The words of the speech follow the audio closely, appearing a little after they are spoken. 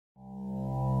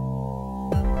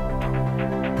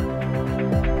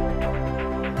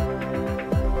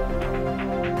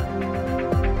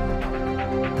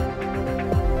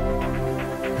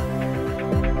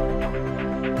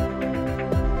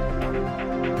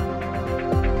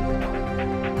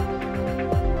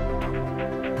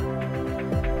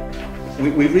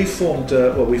we reformed,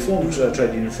 we formed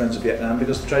Trade Union Friends of Vietnam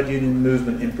because the trade union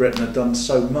movement in Britain had done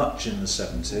so much in the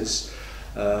 70s.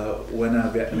 When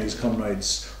our Vietnamese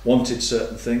comrades wanted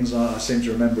certain things, I seem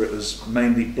to remember it was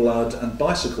mainly blood and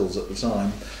bicycles at the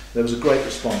time. There was a great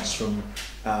response from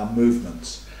our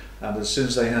movement, and as soon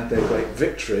as they had their great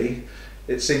victory,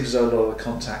 it seems as though a lot of the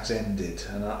contacts ended,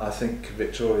 and I think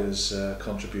Victoria's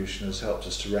contribution has helped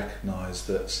us to recognise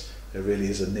that there really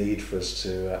is a need for us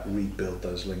to rebuild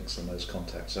those links and those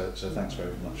contacts. So thanks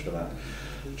very much for that.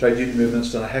 The trade union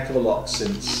movement's done a heck of a lot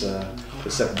since the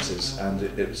 70s, and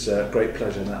it's a great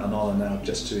pleasure and an honour now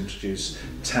just to introduce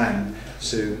Tang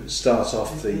to start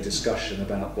off the discussion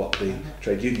about what the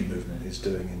trade union movement is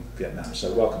doing in Vietnam.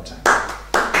 So welcome, Tang.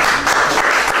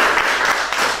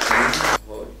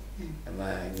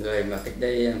 Và người mà cách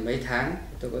đây mấy tháng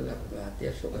tôi có gặp và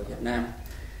tiếp xúc ở Việt Nam,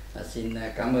 xin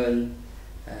cảm ơn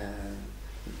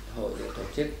hội tổ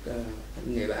chức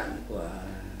những người bạn của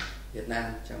Việt Nam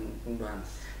trong công đoàn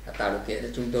đã tạo điều kiện cho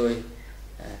chúng tôi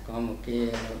có một cái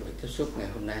buổi tiếp xúc ngày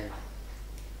hôm nay.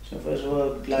 So first of all, I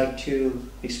would like to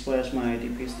express my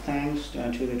deepest thanks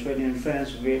to the Trade Union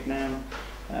Friends of Vietnam,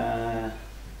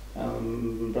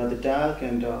 Brother Doug,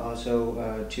 and also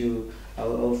to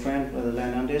our old friend Brother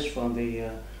Hernandez from the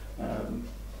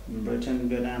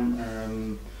Britain-Vietnam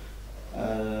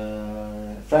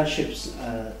Friendships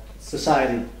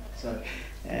Society. Sorry.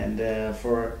 And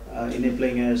for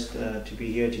enabling us to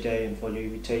be here today and for your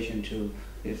invitation to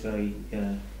this very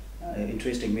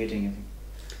interesting meeting. I think.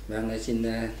 Vâng, xin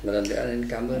một lần nữa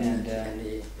cảm ơn anh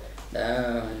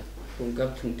đã cung cấp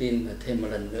thông tin và thêm một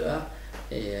lần nữa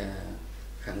để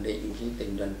khẳng định cái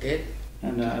tình đoàn kết.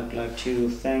 And I would like to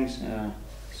thank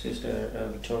Sister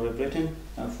Victoria Britton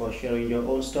for sharing your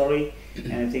own story,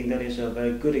 and I think that is a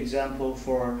very good example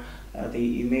for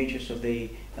the images of the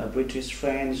British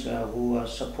friends who are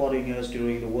supporting us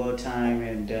during the wartime,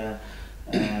 and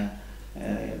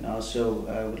also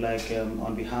I would like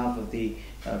on behalf of the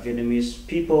Vietnamese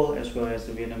people as well as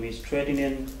the Vietnamese Trade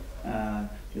Union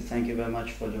to thank you very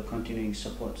much for your continuing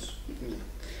supports.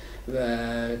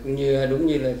 Và cũng như đúng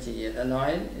như là chị đã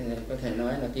nói, có thể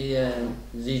nói là cái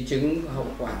di chứng hậu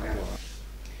quả.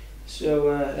 So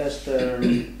as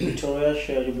Victoria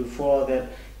shared you before, that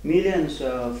millions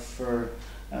of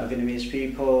Vietnamese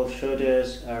people,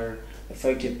 traders, are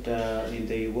affected in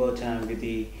the wartime with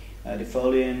the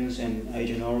defoliants and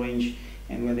Agent Orange,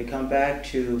 and when they come back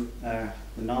to the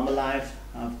normal life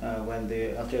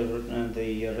after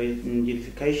the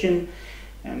reunification,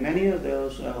 and many of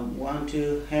those want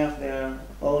to have their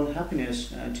own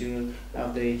happiness, to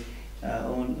have their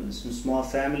own small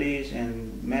families,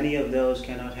 and many of those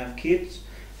cannot have kids,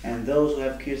 and those who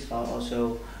have kids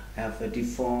also have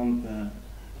deformed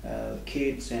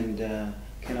kids and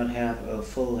cannot have a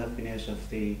full happiness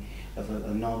of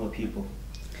a normal people.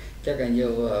 Chắc là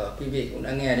nhiều quý vị cũng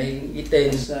đã nghe đến cái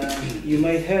tên. You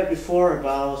may heard before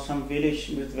about some village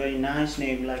with very nice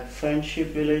name like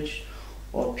Friendship Village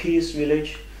or Peace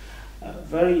Village.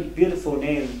 Very beautiful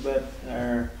names, but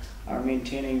are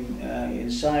maintaining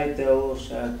inside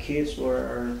those kids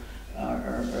are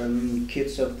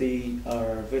kids of the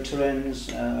veterans,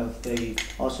 of the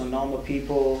also normal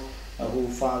people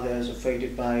whose fathers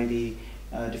affected by the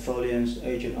defoliants,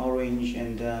 Agent Orange,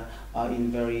 and are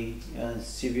in very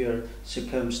severe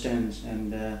circumstance,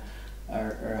 and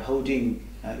are holding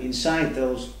inside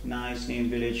those nice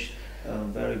named village a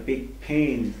very big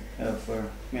pain for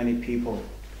many people.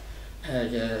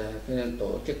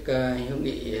 Tổ chức hữu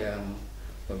nghị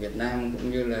của Việt Nam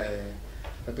cũng như là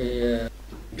các cái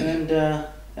and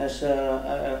as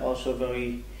I also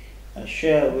very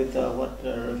share with what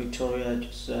Victoria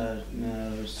just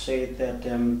said, that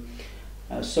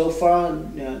so far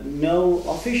no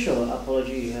official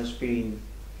apology has been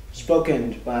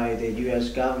spoken by the U.S.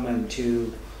 government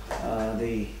to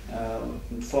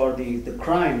for the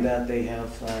crime that they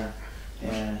have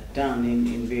done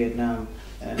in Vietnam,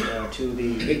 and to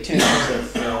the victims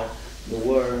of the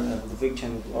war, the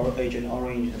victim of Agent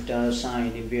Orange of dollar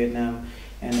sign in Vietnam,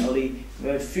 and only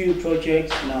very few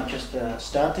projects now just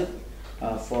started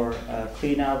for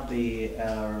clean up the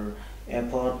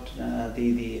airport,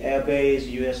 the air base,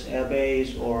 U.S. air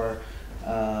base, or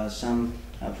some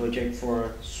project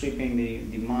for sweeping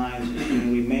the mines which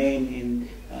remain in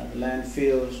the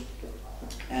landfills,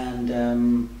 and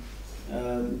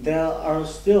there are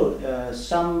still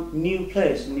some new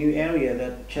area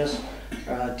that just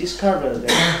discovered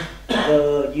that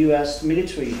the U.S.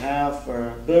 military have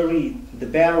buried the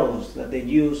barrels that they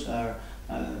use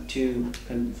to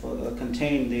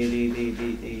contain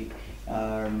the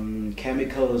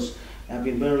chemicals have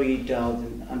been buried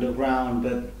down underground,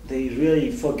 but they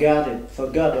really forgot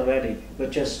already,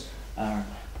 but just are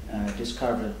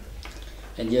discovered.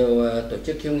 Nhiều tổ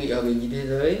chức hữu nghị hòa bình trên thế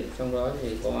giới, trong đó thì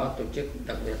có tổ chức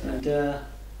đặc biệt là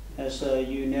as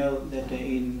you know that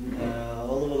in all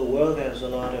over the world there's a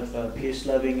lot of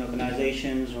peace-loving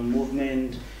organizations or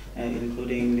movements,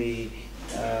 including the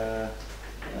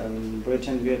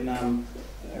Britain-Vietnam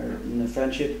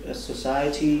Friendship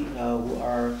Society, who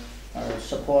are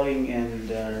supporting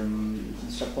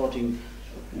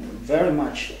very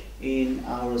much in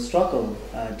our struggle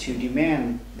to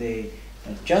demand the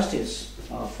justice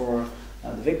for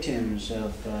the victims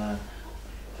of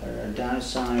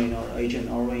genocide or Agent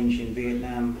Orange in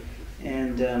Vietnam.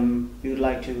 And we would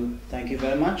like to thank you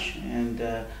very much, and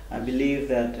I believe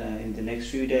that in the next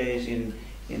few days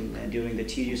during the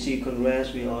TUC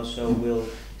Congress we also will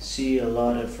see a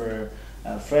lot of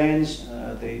friends,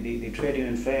 the trade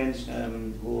union friends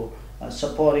who are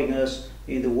supporting us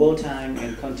in the wartime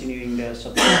and continuing their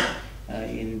support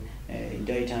in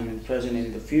daytime and present and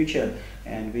in the future.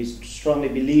 And we strongly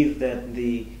believe that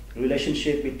the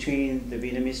relationship between the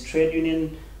Vietnamese trade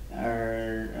union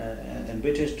and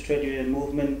British trade union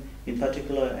movement in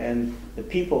particular and the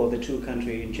people of the two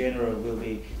countries in general will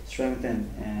be strengthened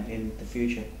in the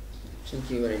future.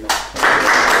 Thank you very much.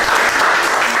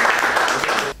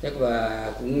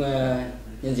 Và cũng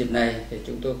nhân dịp này thì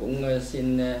chúng tôi cũng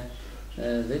xin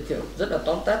giới thiệu rất là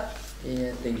tóm tắt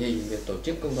tình hình về tổ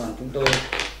chức công đoàn chúng tôi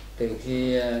từ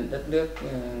khi đất nước,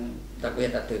 đặc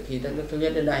biệt là từ khi đất nước thống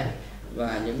nhất đến nay,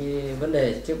 và những cái vấn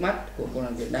đề trước mắt của công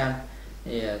đoàn Việt Nam.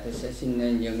 Thì tôi sẽ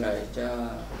xin nhường lời cho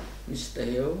Mr.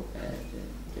 Hiếu,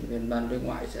 chuyên viên ban đối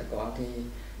ngoại sẽ có cái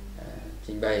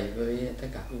trình bày với tất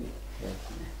cả quý vị.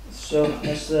 So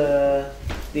as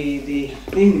the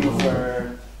theme of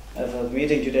our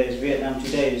meeting today is Vietnam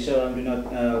Today, so I do not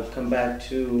come back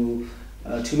too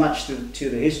much to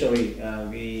the history.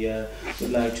 We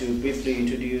would like to briefly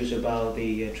introduce about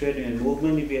the trade union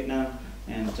movement in Vietnam,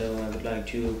 and so I would like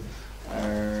to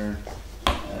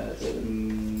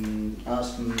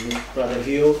ask Brother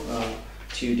Hiếu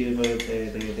to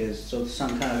deliver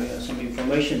some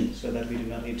information so that we do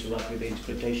not interrupt with the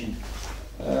interpretation.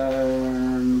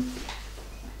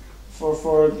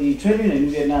 For the trade union in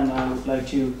Vietnam, I would like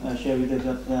to share with you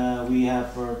that we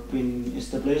have been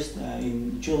established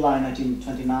in July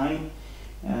 1929,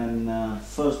 and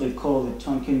firstly called the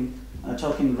Tonkin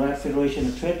Red Federation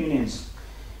of Trade Unions.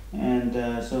 And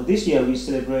so this year we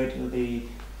celebrate the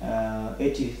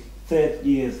 83rd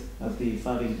year of the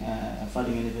founding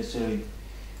anniversary,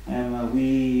 and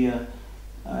we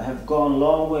have gone a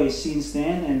long way since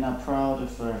then, and are proud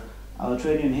of our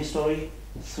trade union history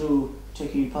through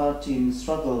taking part in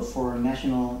struggle for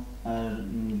national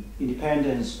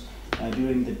independence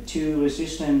during the two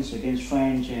resistance against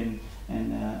French and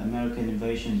American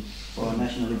invasion for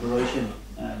national liberation,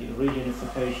 the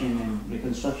reunification and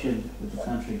reconstruction of the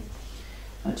country.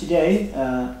 Today,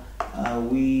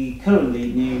 we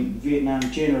currently name Vietnam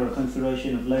General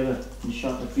Confederation of Labor, in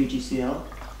short of VGCL,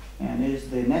 and it is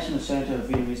the national center of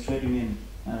Vietnamese trade union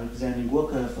representing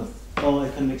workers of all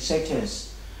economic sectors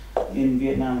in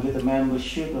Vietnam, with a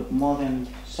membership of more than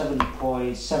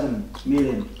 7.7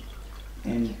 million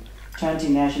in 20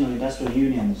 national industrial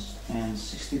unions and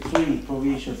 63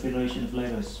 provincial federation of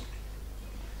labors.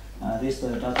 This is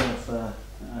the data of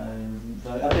the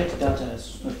updated data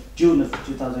of June of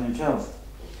 2012.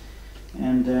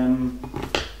 And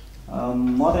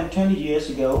more than 20 years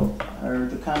ago,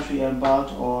 the country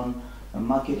embarked on a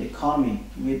market economy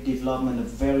with development of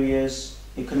various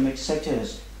economic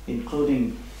sectors,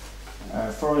 including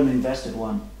foreign invested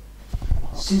one.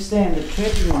 Since then, the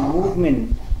trade union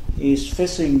movement is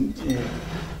facing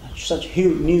such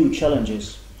huge new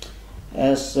challenges.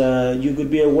 As you could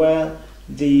be aware,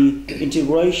 the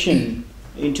integration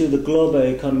into the global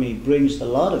economy brings a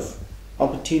lot of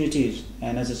opportunities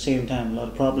and at the same time a lot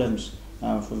of problems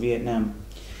for Vietnam.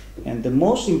 And the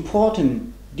most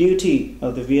important duty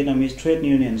of the Vietnamese trade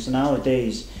unions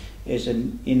nowadays is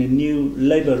in a new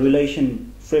labor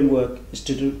relation framework is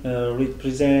to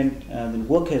represent the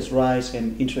workers' rights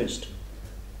and interest.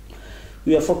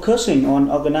 We are focusing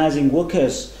on organizing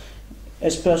workers,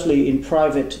 especially in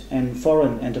private and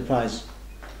foreign enterprise,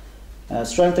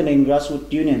 strengthening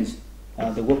grassroots unions,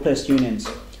 the workplace unions,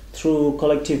 through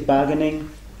collective bargaining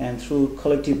and through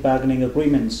collective bargaining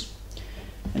agreements.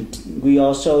 And we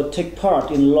also take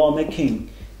part in lawmaking,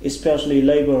 especially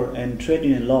labor and trade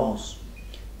union laws.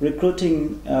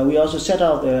 Recruiting, we also set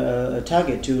out a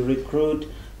target to recruit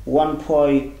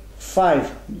 1.5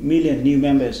 million new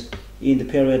members in the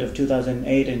period of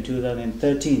 2008 and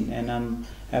 2013, and I'm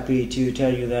happy to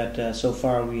tell you that so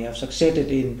far we have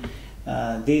succeeded in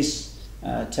this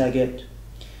target.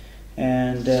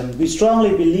 And we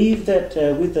strongly believe that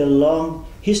with the long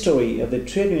history of the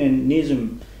trade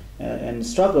unionism and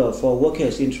struggle for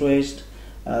workers' interest,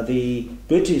 the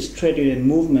British trade union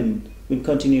movement will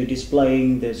continue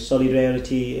displaying the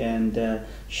solidarity and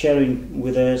sharing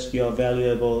with us your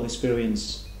valuable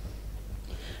experience.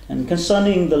 And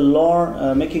concerning the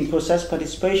law-making process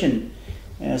participation,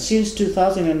 since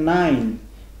 2009,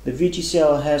 the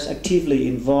VTCL has actively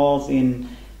involved in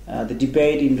the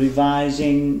debate in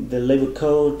revising the labor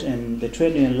code and the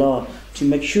trade union law to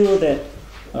make sure that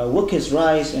workers'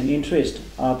 rights and interests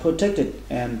are protected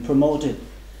and promoted.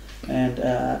 And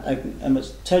I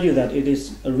must tell you that it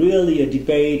is really a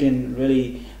debate and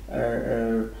really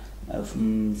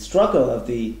struggle of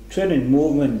the trade union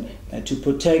movement to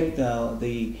protect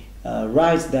the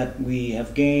rights that we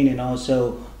have gained, and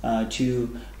also to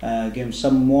give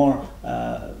some more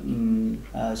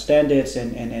standards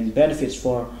and benefits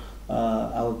for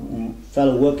our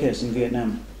fellow workers in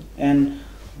Vietnam. And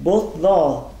both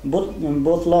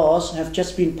laws have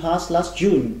just been passed last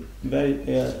June,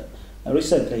 very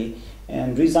recently,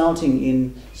 and resulting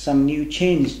in some new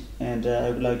change. And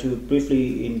I would like to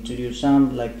briefly introduce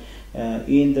some, like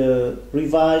in the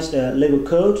revised labor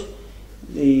code.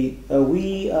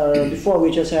 Before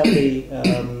we just have the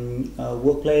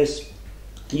workplace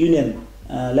union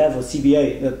level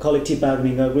CBA, the collective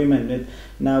bargaining agreement.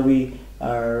 Now we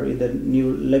are in the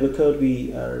new labor code.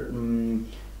 We are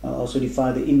also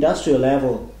define the industrial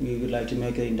level. We would like to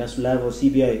make an industrial level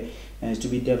CBA to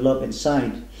be developed and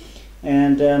signed.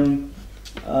 And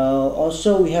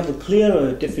also we have a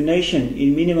clearer definition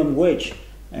in minimum wage.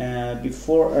 The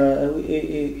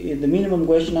minimum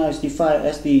wage now is defined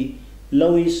as the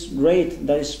lowest rate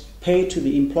that is paid to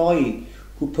the employee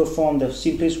who perform the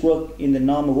simplest work in the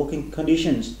normal working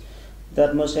conditions.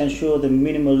 That must ensure the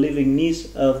minimal living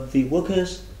needs of the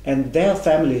workers and their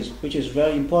families, which is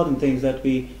very important things that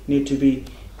we need to be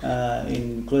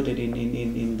included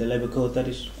in the labor code. That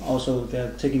is also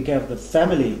they're taking care of the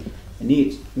family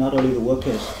needs, not only the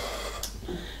workers.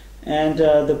 And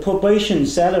the probation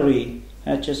salary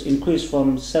has just increased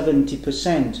from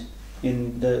 70%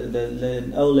 in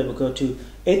the old labor code to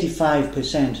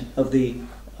 85% of the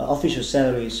official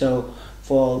salary. So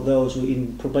for those who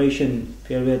in probation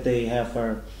period, they have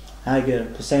a higher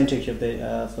percentage of the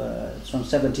from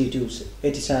 70 to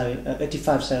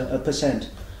 85%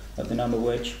 of the normal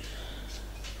wage.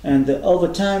 And the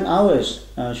overtime hours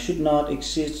should not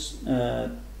exceed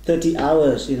 30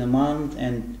 hours in a month,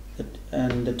 and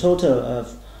the total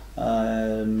of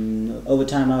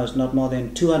overtime hours not more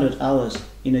than 200 hours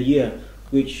in a year,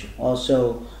 which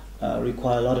also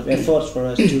require a lot of efforts for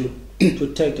us to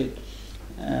protect it,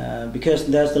 because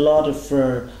there's a lot of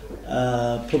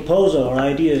proposal or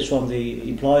ideas from the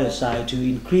employer side to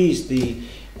increase the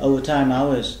overtime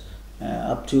hours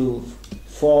up to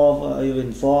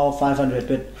 500,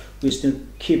 but we still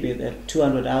keep it at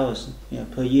 200 hours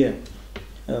per year,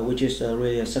 which is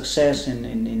really a success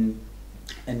in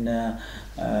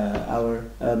our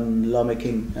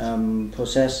lawmaking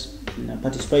process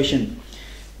participation.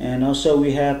 And also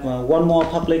we have one more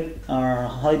public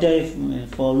holiday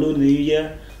for Lunar New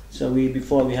Year. So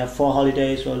before we have 4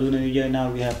 holidays for Lunar New Year, now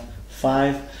we have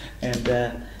 5. And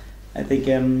I think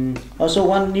also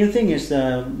one new thing is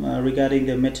regarding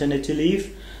the maternity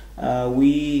leave.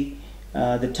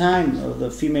 The time of the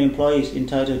female employees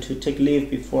entitled to take leave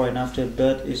before and after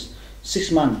birth is 6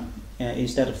 months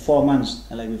instead of 4 months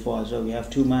like before. So we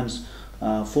have 2 months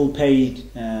full paid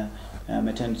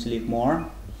maternity leave more.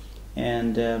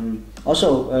 And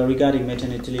also regarding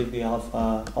maternity leave, we have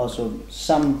also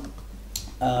some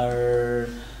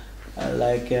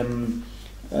like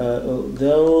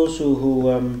those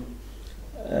who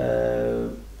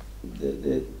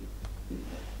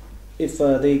if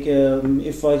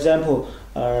for example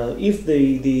if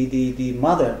the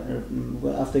mother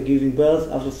after giving birth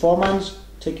after 4 months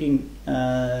taking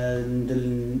the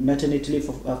maternity leave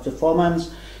after 4 months,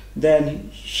 then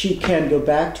she can go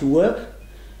back to work.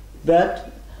 But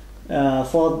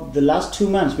for the last 2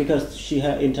 months, because she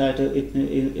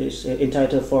is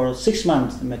entitled for 6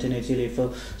 months maternity leave,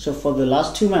 so for the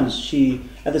last 2 months, she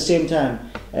at the same time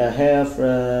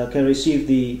can receive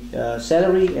the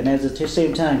salary, and at the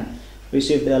same time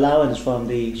receive the allowance from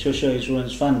the social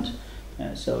insurance fund.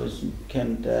 So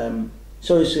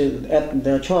it's at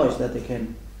their choice that they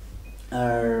can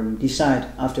decide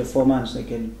after 4 months they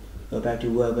can go back to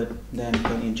work, but then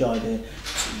can enjoy the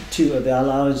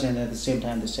allowance and at the same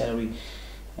time the salary.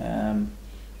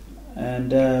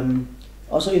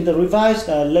 Also in the revised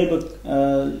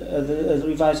the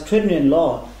revised trade union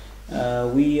law,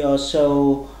 we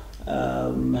also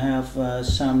have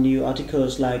some new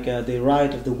articles like the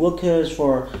right of the workers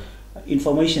for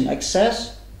information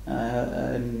access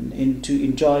and to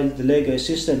enjoy the legal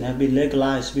assistance have been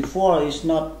legalized. Before, it's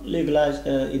not legalized.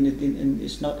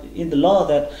 It's not in the law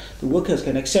that the workers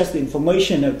can access the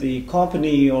information of the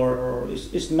company, or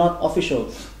it's not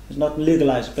official. It's not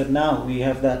legalized. But now we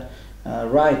have that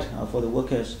right for the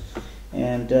workers,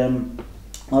 and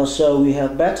also we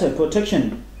have better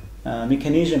protection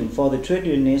mechanism for the trade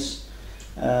unionists.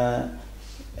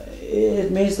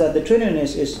 It means that the trade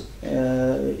unionists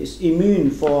is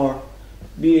immune for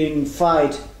being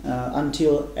fight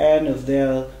until end of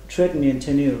their trade union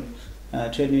tenure,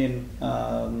 trade union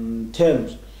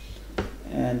terms,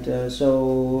 and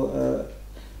also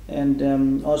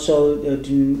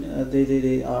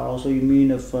they are also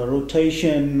immune of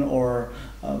rotation or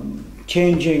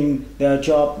changing their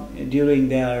job during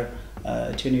their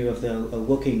tenure of the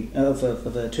working of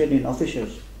the trade union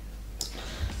officials,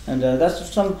 and that's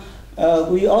some.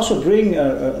 We also bring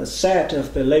a set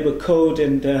of the labor code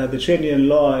and the trade union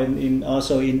law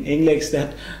also in English,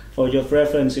 that for your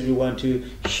reference, if you want to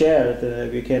share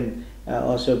it, we can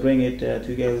also bring it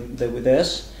together with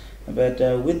us. But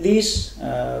with this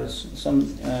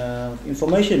some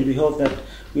information, we hope that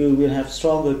we will have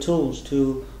stronger tools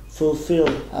to fulfill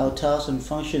our tasks and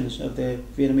functions of the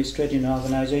Vietnamese trade union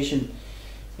organization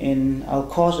in our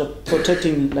cause of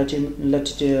protecting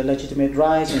legitimate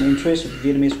rights and interests of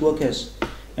Vietnamese workers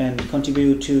and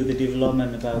contribute to the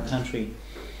development of our country.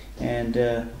 And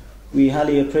we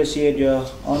highly appreciate your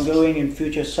ongoing and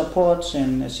future supports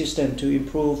and assistance to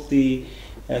improve the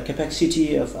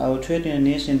capacity of our trade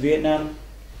unionists in Vietnam,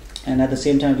 and at the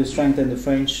same time to strengthen the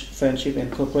friendship and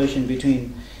cooperation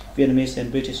between Vietnamese and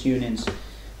British unions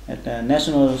at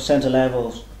national center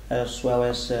levels, as well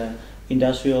as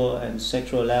industrial and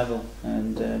sectoral level.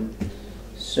 And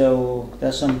so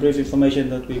that's some brief information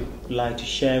that we would like to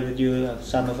share with you,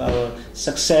 some of our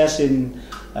success with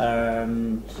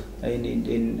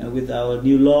our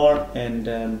new law, and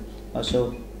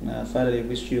also finally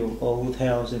wish you all good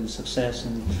health and success,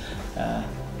 and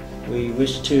we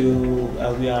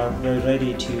are very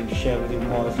ready to share with you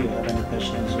more if you have any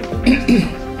questions. We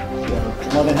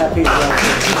are more than happy to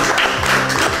answer.